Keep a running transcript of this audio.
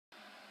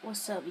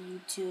What's up,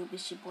 YouTube?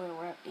 It's your boy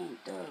Rap Game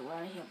Thug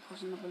right here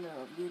posting up a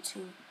little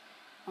YouTube.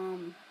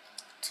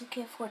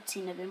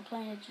 2K14. I've been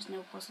playing it, just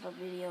never posted up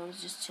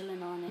videos, just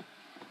chilling on it.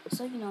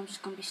 So I'm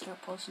just gonna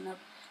start posting up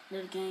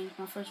little games.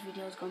 My first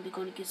video is gonna be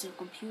going against a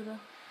computer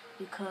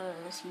because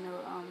this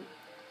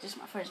is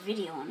my first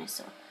video on it.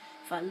 So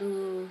if I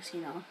lose,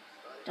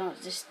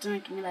 don't just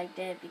drink me like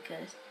that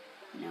because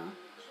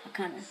I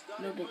kind of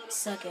a little bit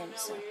suck at it.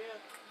 So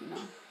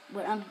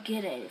but I'm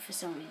good at it for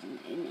some reason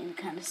and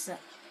kind of suck.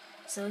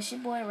 So it's your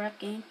boy Rap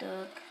Game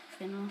Thug,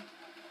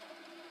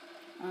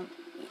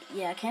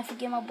 yeah, I can't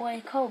forget my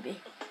boy Kobe.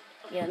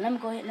 Yeah, let me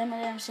let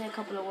him say a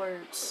couple of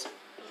words.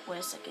 Wait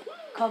a second.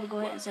 Kobe, go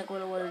ahead and say a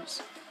couple of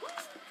words.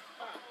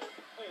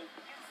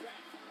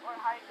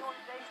 How you doing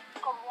today?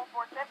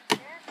 KobeFirst Game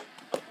here.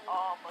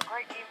 A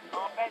great game,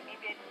 best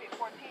NBA2k14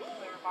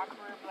 player, my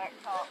career black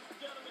top.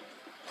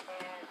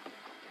 And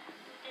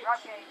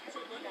Rap Game,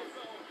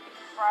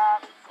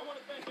 subscribe,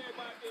 take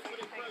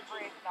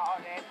friends and all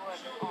that, but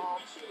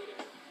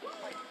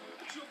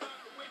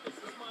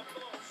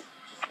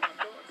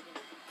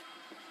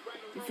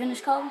You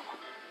finished, Kobe?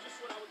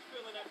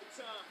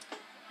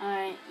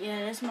 Alright,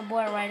 yeah, that's my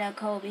boy right out,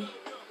 Kobe.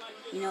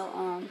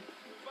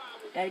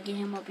 Gotta get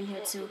him up in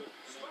here too.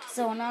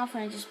 So now I'm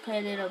gonna just play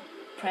a little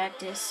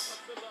practice.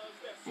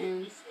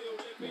 And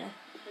yeah.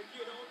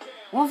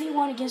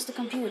 1v1 against the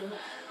computer.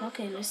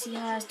 Okay, let's see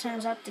how it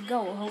turns out to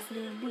go.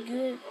 Hopefully it'll be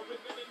good.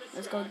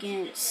 Let's go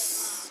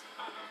against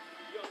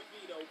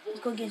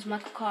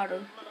Michael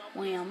Carter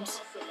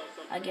Williams.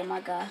 I get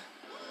my guy.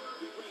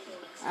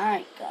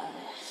 Alright,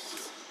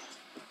 guys.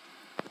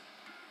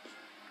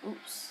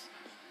 Oops.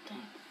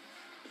 Dang.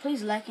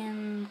 Please like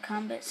and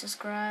comment,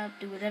 subscribe,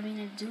 do whatever you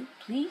need to do,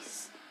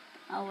 please.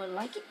 I would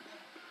like it.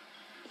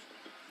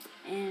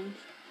 And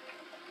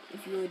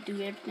if you would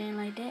do everything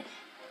like that,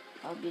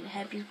 I'll be the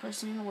happiest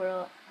person in the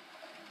world.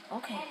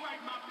 Okay,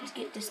 let's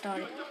get this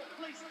started.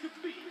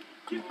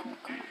 Come on.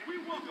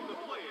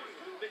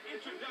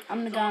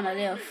 I'm the guy on the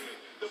left.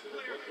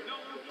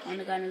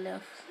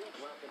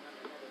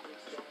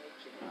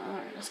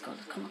 Alright, let's go.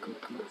 Come on.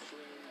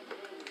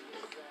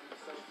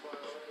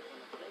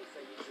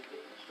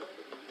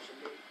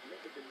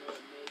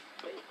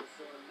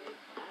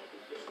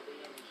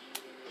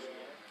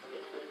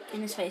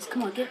 In his face.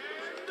 Come on, get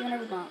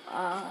another rebound.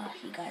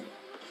 He got it.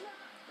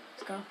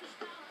 Let's go.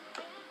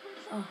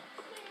 Oh,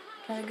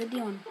 got a good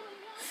deal on him.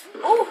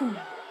 Oh,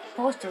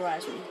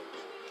 posterized me.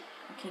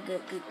 Okay,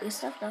 good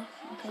stuff though.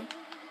 Okay.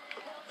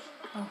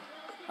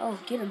 Oh,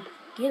 get him.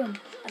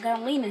 I got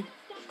him leaning.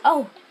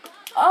 Oh,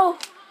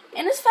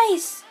 in his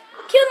face.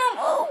 Kill him.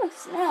 Oh,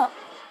 snap.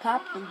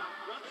 Popped him.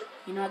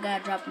 I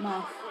gotta drop him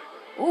off.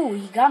 Ooh,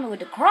 he got me with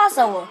the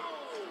crossover.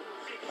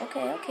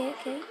 Okay.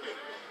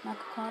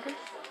 Michael Carter.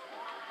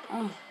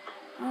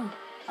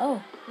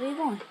 Oh, where you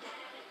going?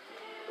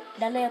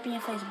 That lay up in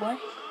your face, boy.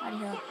 Out of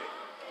here.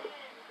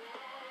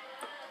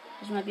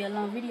 This might be a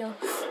long video.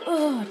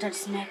 Oh, I thought I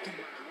smacked him.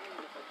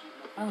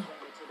 Oh.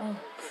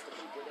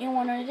 You don't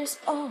want none of this?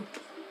 Oh.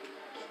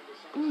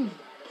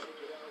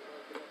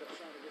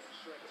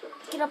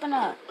 Get up and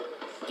up.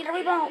 Get a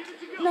rebound.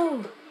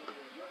 No.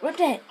 Rip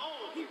that.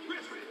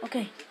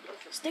 Okay.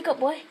 Stick up,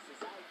 boy.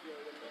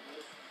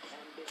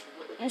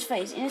 In his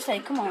face.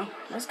 Come on.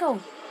 Let's go.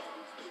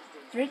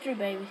 3-3,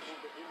 baby.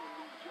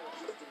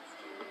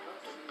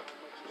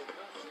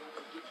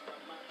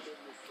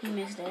 He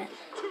missed that.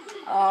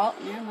 Oh,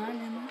 never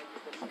mind.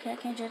 Okay, I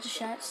can't judge the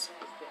shots.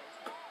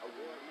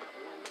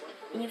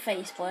 In your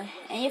face, boy.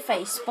 In your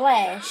face.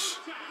 Splash.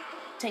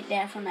 Take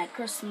that from that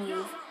Chris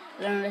move.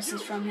 Learn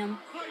lessons from him.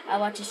 I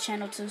watch his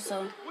channel too,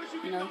 so,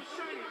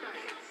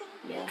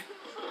 yeah.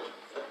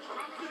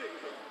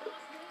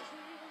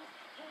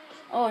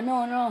 Oh,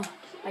 no.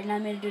 I did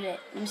not mean to do that.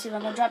 Let me see if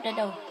I'm going to drop that,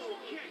 though.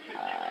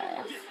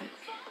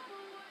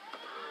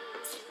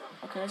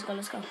 Okay, let's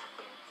go.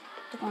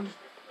 Took on.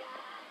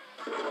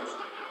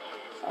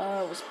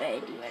 Oh, it was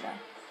bad, dude, right now.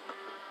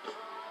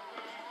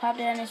 Popped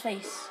it on his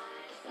face.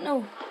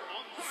 No.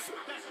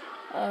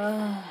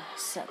 I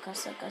suck.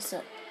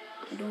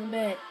 I'm doing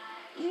bad.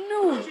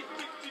 No.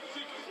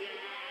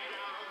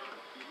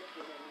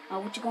 Oh,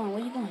 what you going?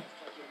 Where you going?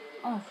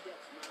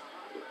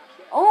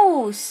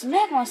 Oh,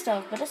 smack my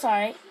stuff, but that's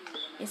alright.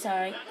 It's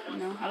alright.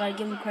 I gotta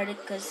give him credit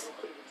because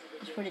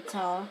he's pretty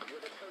tall.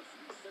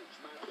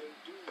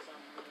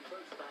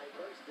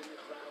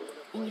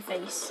 In your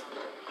face.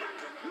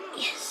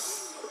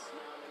 Yes.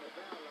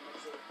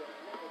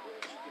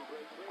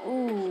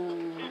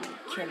 Ooh,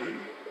 kill him.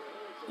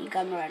 He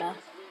got me right off.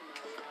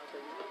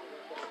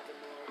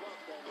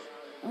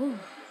 Ooh,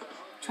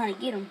 trying to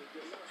get him.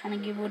 Trying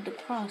to get with the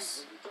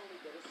cross.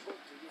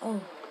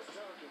 Oh.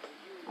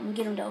 I'm gonna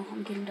get him though.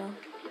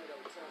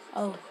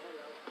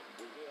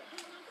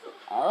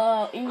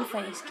 Oh, in your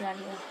face. Get out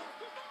of here.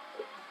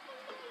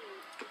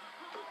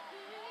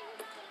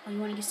 Oh, you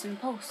wanna get some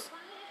posts?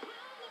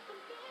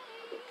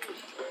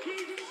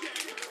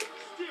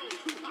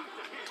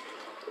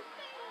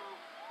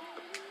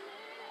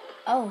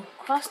 Oh,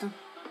 crossed him.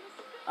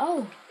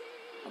 Oh.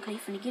 Okay, you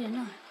finna get it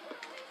now.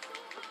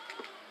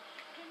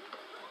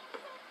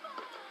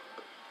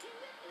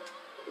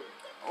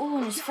 Ooh,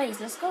 in his face.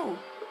 Let's go.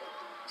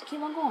 Let's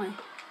keep on going.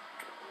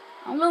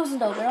 I'm losing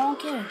though, but I don't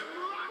care.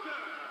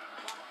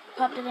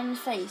 Popped it in his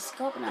face.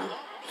 Go up now.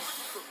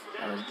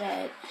 That was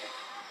bad.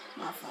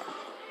 My fault.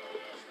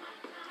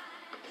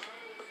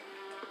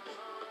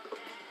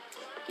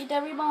 Get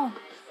that rebound.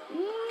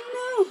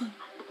 No.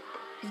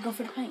 He's going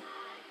for the paint.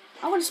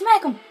 I want to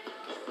smack him.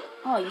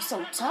 Oh, you're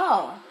so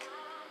tall.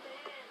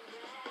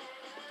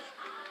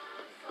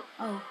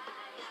 Oh.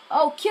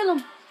 Oh, kill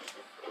him.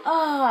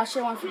 Oh, I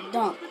should have went for the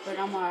dunk, but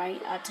I'm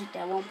alright. I'll take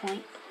that 1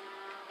 point.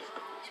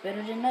 It's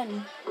better than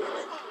nothing.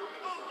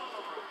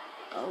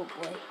 Oh,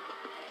 boy.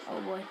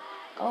 Oh, boy.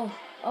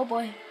 Oh,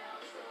 boy.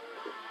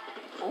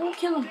 Oh,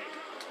 kill him.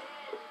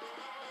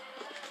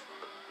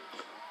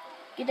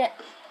 Get that.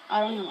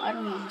 I don't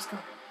know. Let's go.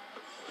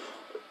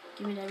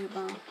 Give me that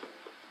rebound.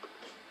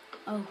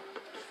 Oh.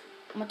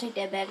 I'm going to take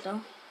that back,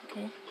 though.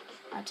 Okay.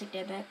 I'll take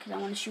that back because I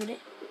want to shoot it.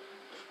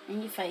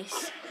 In your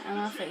face. On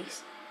my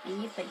face.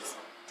 In your face.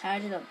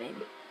 Tired it up,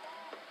 baby.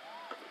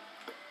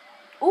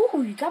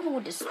 Ooh, you got me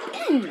with the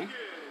spin.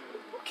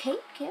 Okay.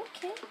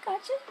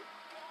 Gotcha.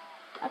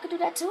 I could do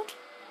that too.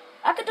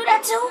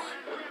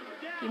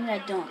 Give me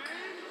that dunk.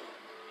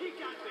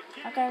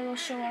 I got a little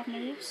show off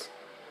moves.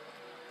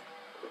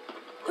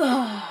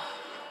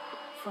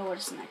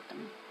 Forward smacked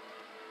them.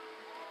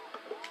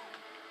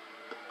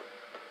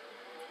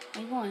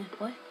 Where you going,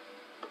 boy?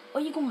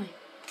 Where you going?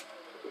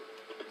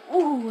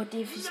 Ooh, what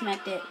if he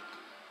smacked that?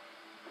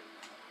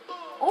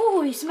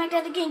 Oh, he smacked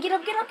that again. Get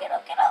up.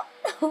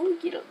 Oh,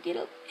 get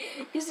up.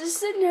 He's just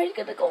sitting there. He's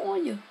gonna go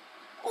on you.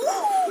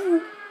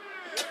 Ooh.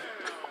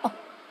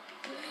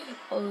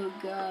 Oh,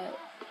 God.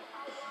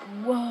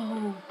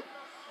 Whoa.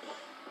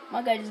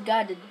 My guy just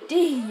got the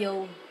D,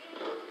 yo.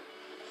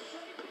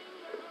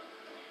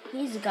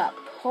 He's got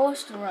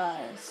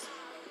posterized.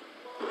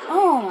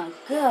 Oh, my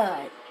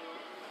God.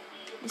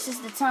 This is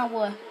the time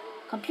where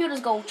computers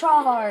go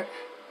try hard.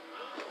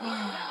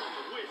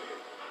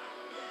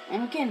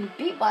 And I'm getting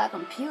beat by a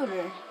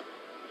computer.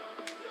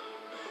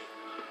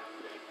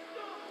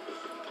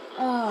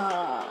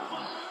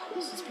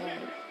 This is bad.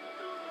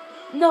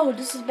 No,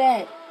 this is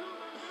bad.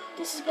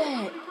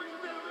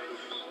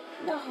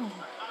 No.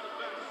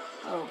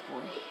 Oh,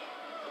 boy.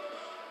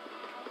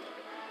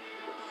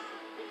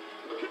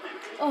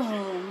 Oh,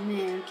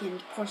 man, I'm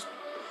getting pushed.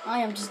 I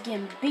am just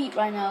getting beat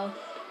right now.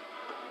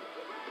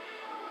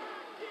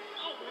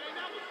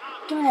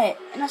 Give me that.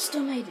 And I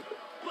still made it.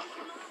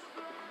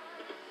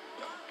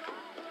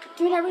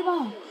 Give me that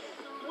rebound.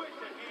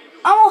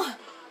 I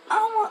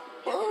want.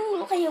 Ooh,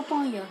 look at you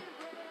upon you.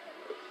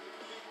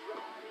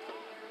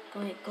 Go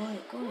ahead.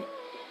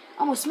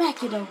 I'm gonna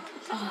smack you though.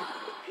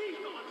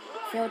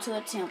 Failed to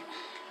attempt.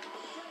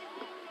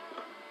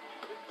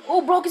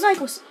 Oh, broke his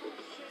ankles.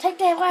 Take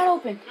that wide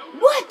open.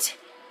 What?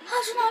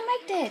 How should I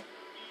make that?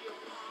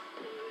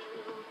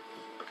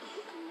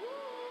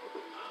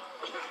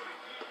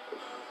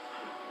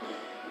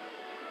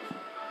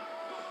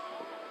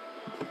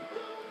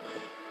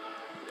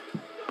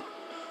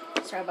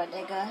 Sorry about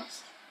that,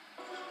 guys.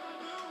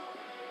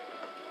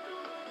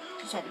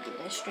 Just had to get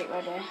that straight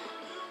right there.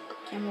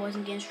 Camera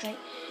wasn't getting straight.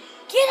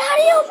 Get out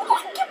of here!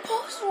 What? Get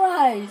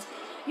posterized!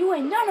 You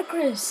ain't none of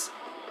Chris.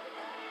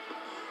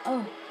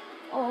 Oh,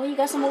 you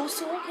got some moves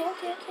too? Okay.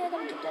 I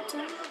gotta get that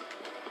too.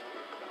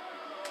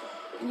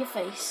 In your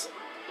face.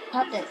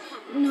 Pop that.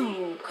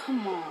 No,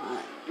 come on.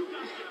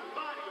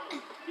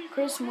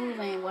 Chris' move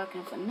ain't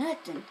working for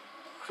nothing.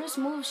 Chris'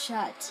 move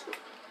shot.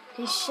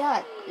 His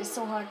shot is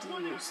so hard to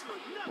use.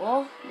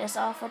 Well, that's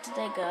all for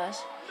today,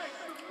 guys.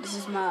 This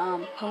is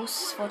my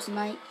posts for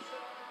tonight.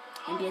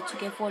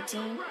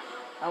 NBA2k14.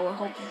 I will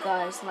hope you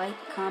guys like,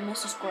 comment,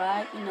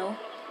 subscribe. You know,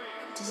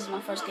 this is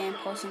my first game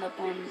posting up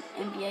on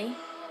NBA,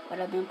 but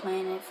I've been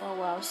playing it for a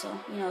while. So,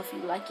 you know, if you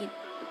like it,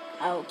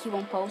 I will keep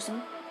on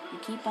posting. You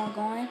keep on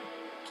going,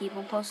 keep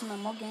on posting on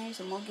more games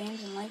and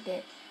like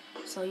that.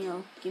 So, you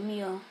know, give me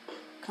your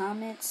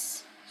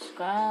comments,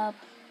 subscribe,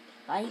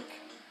 like,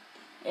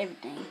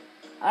 everything.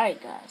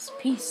 Alright, guys.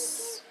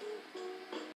 Peace.